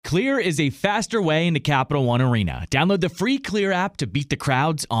Clear is a faster way into Capital One Arena. Download the free Clear app to beat the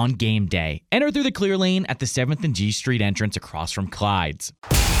crowds on game day. Enter through the Clear lane at the 7th and G Street entrance across from Clyde's.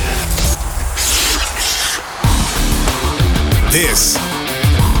 This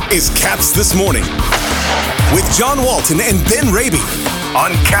is Caps This Morning with John Walton and Ben Raby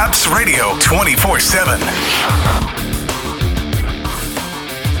on Caps Radio 24/7.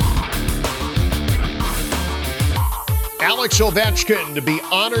 Alex Ovechkin to be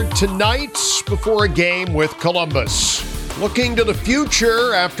honored tonight before a game with Columbus. Looking to the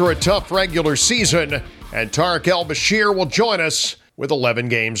future after a tough regular season, and Tarik El-Bashir will join us with 11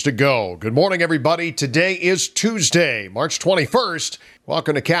 games to go. Good morning, everybody. Today is Tuesday, March 21st.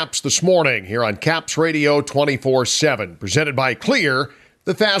 Welcome to Caps This Morning here on Caps Radio 24/7, presented by Clear,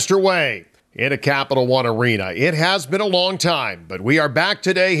 the faster way into Capital One Arena. It has been a long time, but we are back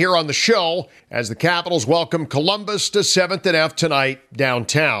today here on the show as the Capitals welcome Columbus to 7th and F tonight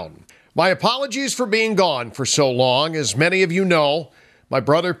downtown. My apologies for being gone for so long. As many of you know, my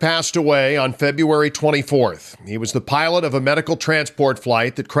brother passed away on February 24th. He was the pilot of a medical transport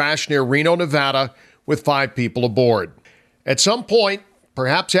flight that crashed near Reno, Nevada, with 5 people aboard. At some point,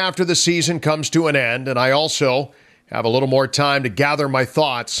 perhaps after the season comes to an end, and I also have a little more time to gather my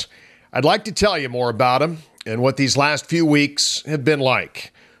thoughts, I'd like to tell you more about him and what these last few weeks have been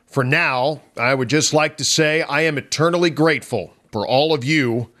like. For now, I would just like to say I am eternally grateful for all of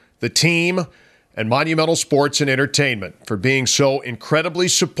you, the team, and Monumental Sports and Entertainment for being so incredibly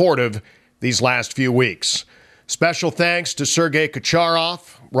supportive these last few weeks. Special thanks to Sergei Kucherov,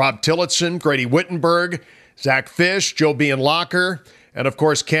 Rob Tillotson, Grady Wittenberg, Zach Fish, Joe Locker, and of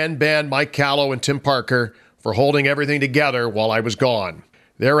course Ken, Ben, Mike Callow, and Tim Parker for holding everything together while I was gone.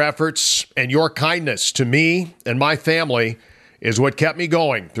 Their efforts and your kindness to me and my family is what kept me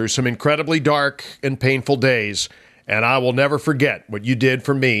going through some incredibly dark and painful days, and I will never forget what you did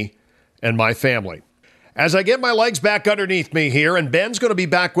for me and my family. As I get my legs back underneath me here, and Ben's going to be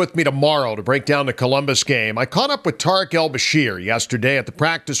back with me tomorrow to break down the Columbus game, I caught up with Tarik El-Bashir yesterday at the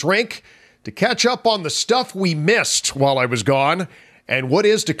practice rink to catch up on the stuff we missed while I was gone and what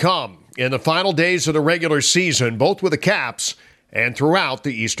is to come in the final days of the regular season, both with the Caps and throughout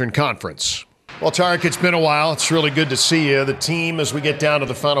the Eastern Conference. Well, Tarik, it's been a while. It's really good to see you. The team, as we get down to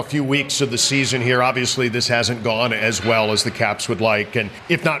the final few weeks of the season here, obviously this hasn't gone as well as the Caps would like. And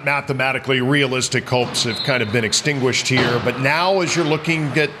if not mathematically, realistic hopes have kind of been extinguished here. But now, as you're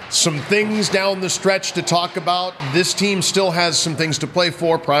looking at some things down the stretch to talk about, this team still has some things to play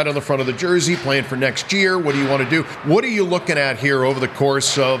for. Pride on the front of the jersey, playing for next year. What do you want to do? What are you looking at here over the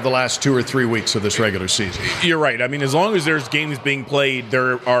course of the last 2 or 3 weeks of this regular season? You're right. I mean, as long as there's games being played,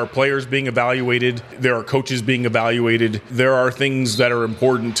 there are players being evaluated. There are coaches being evaluated. There are things that are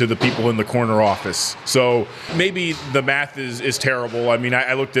important to the people in the corner office. So maybe the math is terrible. I mean,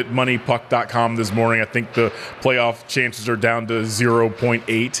 I looked at moneypuck.com this morning. I think the playoff chances are down to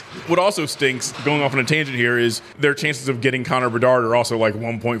 0.8. What also stinks, going off on a tangent here, is their chances of getting Connor Bedard are also like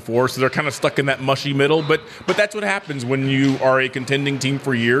 1.4. So they're kind of stuck in that mushy middle. But that's what happens when you are a contending team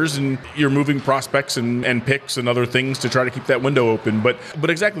for years and you're moving prospects and picks and other things to try to keep that window open. But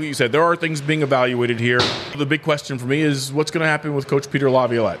exactly what you said, there are things being evaluated here. The big question for me is what's going to happen with Coach Peter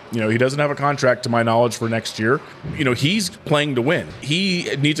Laviolette. You know, he doesn't have a contract to my knowledge for next year. You know, he's playing to win.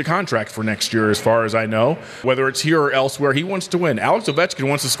 He needs a contract for next year as far as I know. Whether it's here or elsewhere, he wants to win. Alex Ovechkin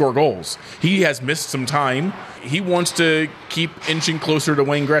wants to score goals. He has missed some time. He wants to keep inching closer to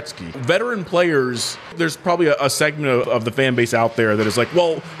Wayne Gretzky. Veteran players, there's probably a segment of the fan base out there that is like,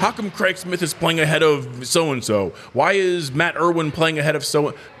 well, how come Craig Smith is playing ahead of so-and-so? Why is Matt Irwin playing ahead of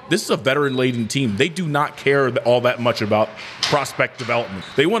so-and-so? This is a veteran-laden team. They do not care all that much about prospect development.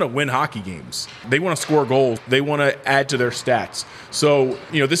 They want to win hockey games. They want to score goals. They want to add to their stats. So,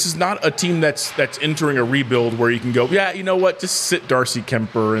 you know, this is not a team that's entering a rebuild where you can go, yeah, you know what, just sit Darcy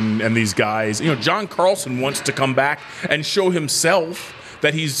Kemper and these guys. You know, John Carlson wants to come back and show himself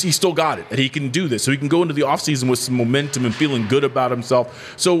that he's still got it, that he can do this. So he can go into the offseason with some momentum and feeling good about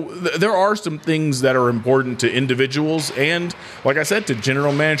himself. So there are some things that are important to individuals and, like I said, to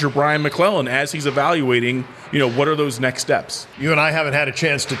General Manager Brian McClellan as he's evaluating, you know, what are those next steps. You and I haven't had a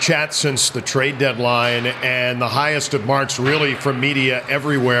chance to chat since the trade deadline, and the highest of marks really from media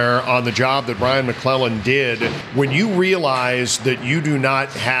everywhere on the job that Brian McClellan did. When you realize that you do not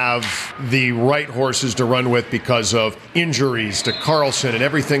have the right horses to run with because of injuries to Carlson and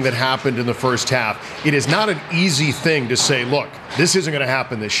everything that happened in the first half, it is not an easy thing to say, look, this isn't going to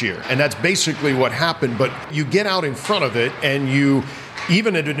happen this year. And that's basically what happened. But you get out in front of it and you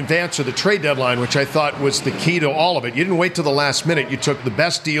even in advance of the trade deadline, which I thought was the key to all of it. You didn't wait till the last minute. You took the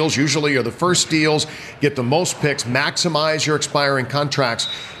best deals, usually are the first deals, get the most picks, maximize your expiring contracts,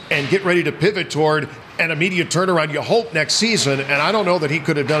 and get ready to pivot toward an immediate turnaround, you hope, next season. And I don't know that he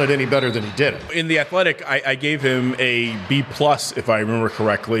could have done it any better than he did. In The Athletic, I gave him a B+, if I remember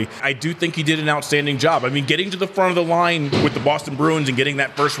correctly. I do think he did an outstanding job. I mean, getting to the front of the line with the Boston Bruins and getting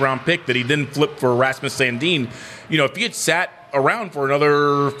that first-round pick that he then flipped for Rasmus Sandin, if he had sat around for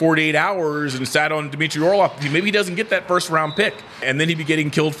another 48 hours and sat on Dmitry Orlov, maybe he doesn't get that first-round pick, and then he'd be getting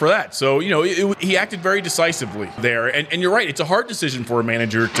killed for that. So, he acted very decisively there. And you're right, it's a hard decision for a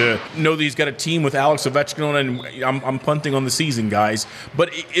manager to know that he's got a team with Alex Ovechkin on, and I'm punting on the season, guys, but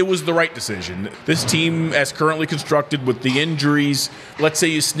it was the right decision. This team, as currently constructed with the injuries, let's say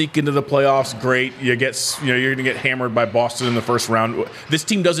you sneak into the playoffs, great. You're going to get hammered by Boston in the first round. This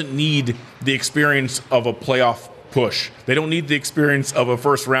team doesn't need the experience of a playoff push. They don't need the experience of a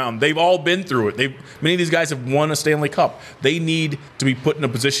first round. They've all been through it. Many of these guys have won a Stanley Cup. They need to be put in a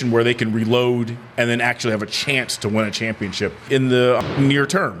position where they can reload and then actually have a chance to win a championship in the near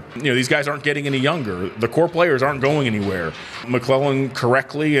term. These guys aren't getting any younger. The core players aren't going anywhere. McClellan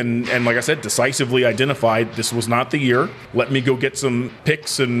correctly and like I said, decisively identified this was not the year. Let me go get some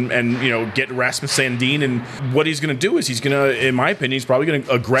picks and get Rasmus Sandin. And what he's going to do is he's going to, in my opinion, he's probably going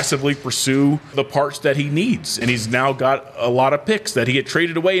to aggressively pursue the parts that he needs. And he's now got a lot of picks that he had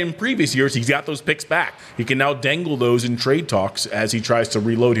traded away in previous years. He's got those picks back. He can now dangle those in trade talks as he tries to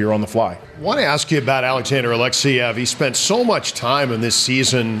reload here on the fly. I want to ask you about Alexander Alexeyev. He spent so much time in this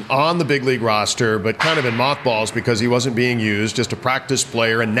season on the big league roster, but kind of in mothballs because he wasn't being used, just a practice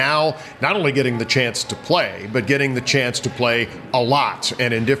player. And now not only getting the chance to play, but getting the chance to play a lot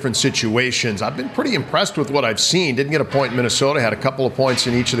and in different situations. I've been pretty impressed with what I've seen. Didn't get a point in Minnesota, had a couple of points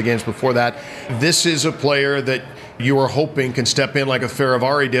in each of the games before that. This is a player that you were hoping can step in like a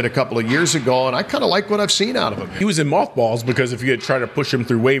Faravari did a couple of years ago, and I kind of like what I've seen out of him. He was in mothballs because if you had tried to push him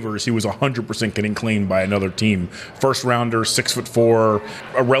through waivers, he was 100% getting claimed by another team. First rounder, 6'4",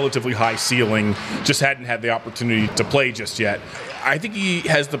 a relatively high ceiling, just hadn't had the opportunity to play just yet. I think he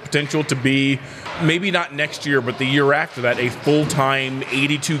has the potential to be, maybe not next year, but the year after that, a full-time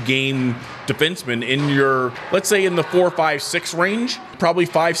 82-game defenseman in your, let's say in the 4, 5, 6 range, probably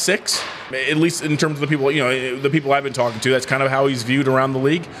 5, 6. At least in terms of the people, the people I've been talking to, that's kind of how he's viewed around the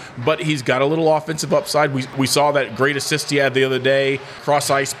league. But he's got a little offensive upside. We saw that great assist he had the other day,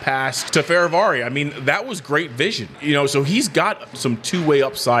 cross-ice pass to Faravari. I mean, that was great vision. So he's got some two-way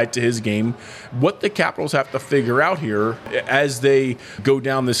upside to his game. What the Capitals have to figure out here as they go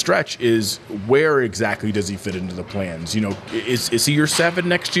down this stretch is where exactly does he fit into the plans? Is he your 7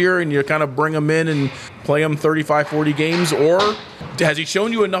 next year and you kind of bring him in and play him 35, 40 games? Or has he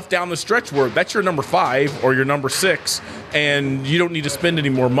shown you enough down the stretch where that's your number 5 or your number 6 and you don't need to spend any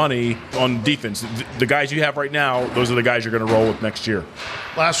more money on defense? The guys you have right now, those are the guys you're going to roll with next year.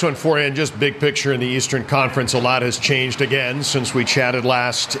 Last one for you, and just big picture in the Eastern Conference. A lot has changed again since we chatted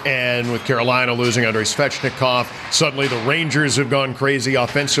last, and with Carolina losing Andrei Svechnikov, suddenly the Rangers have gone crazy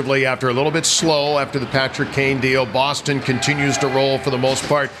offensively after a little bit slow after the Patrick Kane deal. Boston continues to roll for the most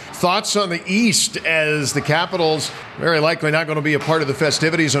part. Thoughts on the East as the Capitals very likely not going to be a part of the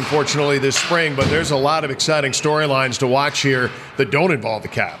festivities, unfortunately, this spring, but there's a lot of exciting storylines to watch here that don't involve the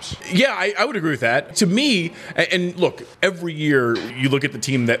Caps. Yeah, I would agree with that. To me, and look, every year you look at the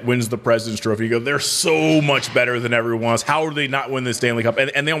team that wins the President's Trophy, you go, they're so much better than everyone else. How do they not win the Stanley Cup?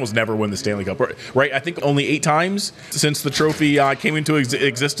 And they almost never win the Stanley Cup, right? I think only 8 times since the trophy came into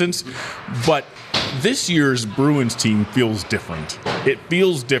existence. But this year's Bruins team feels different. It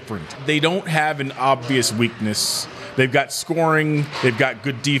feels different. They don't have an obvious weakness. They've got scoring, they've got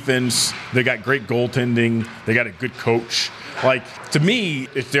good defense, they've got great goaltending, they got a good coach. To me,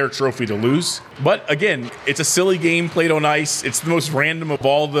 it's their trophy to lose. But again, it's a silly game played on ice. It's the most random of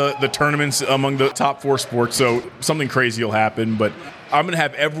all the tournaments among the top 4 sports, so something crazy will happen. But I'm going to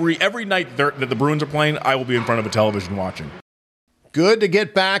have every night that the Bruins are playing, I will be in front of a television watching. Good to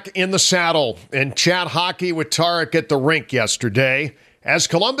get back in the saddle and chat hockey with Tarik at the rink yesterday. As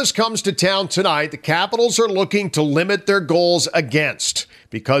Columbus comes to town tonight, the Capitals are looking to limit their goals against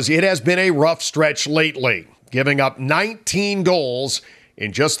because it has been a rough stretch lately, giving up 19 goals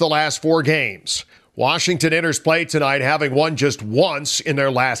in just the last 4 games. Washington enters play tonight having won just once in their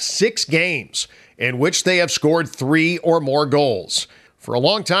last 6 games, in which they have scored 3 or more goals. For a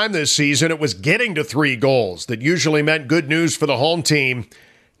long time this season, it was getting to 3 goals that usually meant good news for the home team.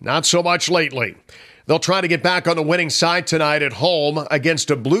 Not so much lately. They'll try to get back on the winning side tonight at home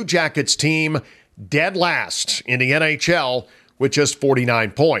against a Blue Jackets team dead last in the NHL with just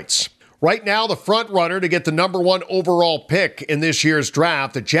 49 points. Right now, the front runner to get the number 1 overall pick in this year's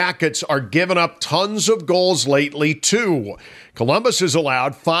draft, the Jackets are giving up tons of goals lately, too. Columbus has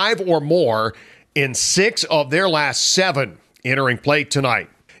allowed 5 or more in 6 of their last 7 entering play tonight.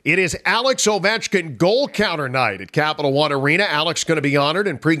 It is Alex Ovechkin goal counter night at Capital One Arena. Alex going to be honored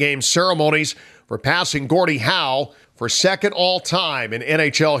in pregame ceremonies for passing Gordie Howe for second all-time in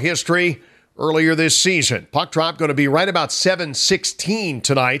NHL history earlier this season. Puck drop going to be right about 7:16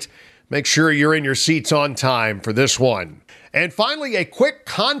 tonight. Make sure you're in your seats on time for this one. And finally, a quick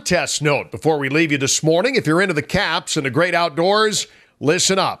contest note before we leave you this morning. If you're into the Caps and the great outdoors,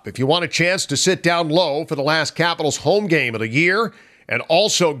 listen up. If you want a chance to sit down low for the last Capitals home game of the year and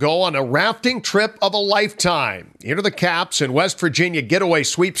also go on a rafting trip of a lifetime, enter the Caps and West Virginia Getaway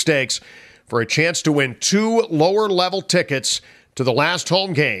Sweepstakes for a chance to win 2 lower-level tickets to the last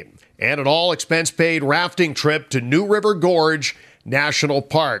home game and an all-expense-paid rafting trip to New River Gorge National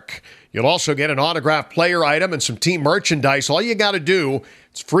Park. You'll also get an autographed player item and some team merchandise. All you got to do,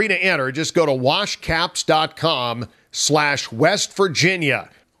 it's free to enter. Just go to washcaps.com/West Virginia.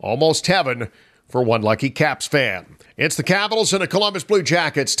 Almost heaven for one lucky Caps fan. It's the Capitals and the Columbus Blue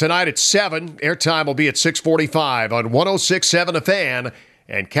Jackets tonight at 7. Airtime will be at 6:45 on 106.7 The Fan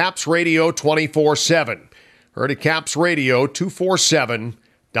and Caps Radio 24/7. Heard at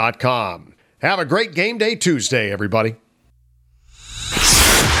CapsRadio247.com. Have a great game day Tuesday, everybody.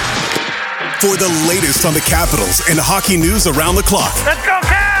 For the latest on the Capitals and hockey news around the clock. Let's go,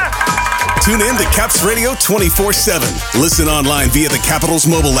 Caps! Tune in to Caps Radio 24/7. Listen online via the Capitals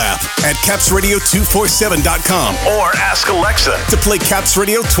mobile app at CapsRadio247.com. Or ask Alexa to play Caps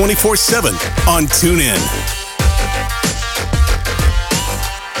Radio 24/7 on TuneIn.